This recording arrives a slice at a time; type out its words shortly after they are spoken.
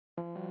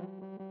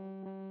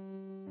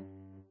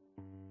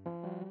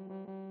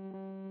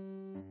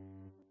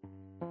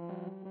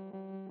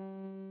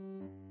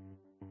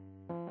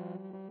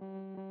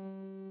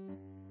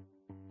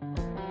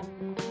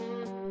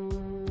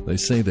They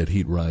say that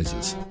heat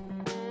rises.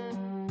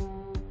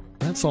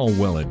 That's all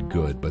well and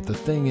good, but the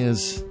thing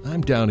is,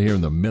 I'm down here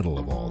in the middle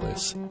of all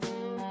this. And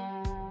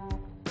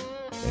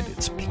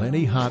it's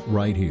plenty hot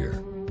right here.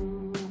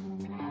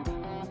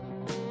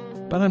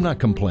 But I'm not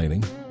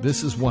complaining.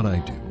 This is what I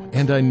do,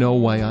 and I know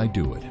why I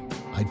do it.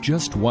 I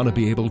just want to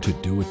be able to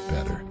do it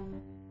better.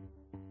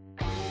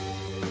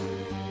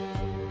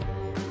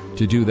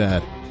 To do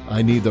that,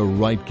 I need the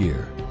right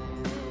gear.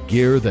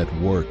 Gear that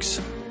works.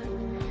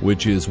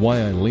 Which is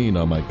why I lean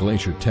on my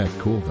Glacier Tek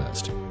Cool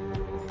Vest.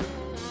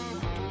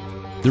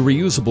 The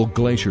reusable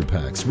Glacier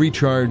packs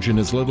recharge in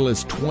as little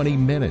as 20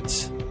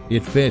 minutes.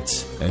 It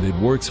fits, and it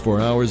works for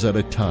hours at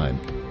a time.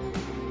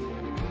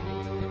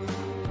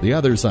 The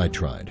others I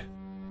tried.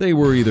 They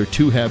were either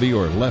too heavy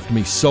or left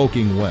me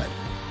soaking wet.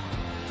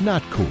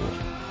 Not cool.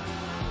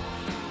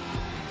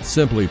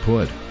 Simply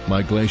put,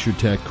 my Glacier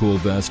Tek Cool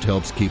Vest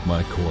helps keep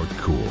my core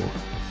cool,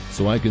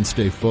 so I can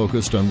stay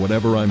focused on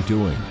whatever I'm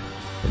doing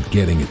and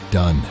getting it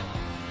done.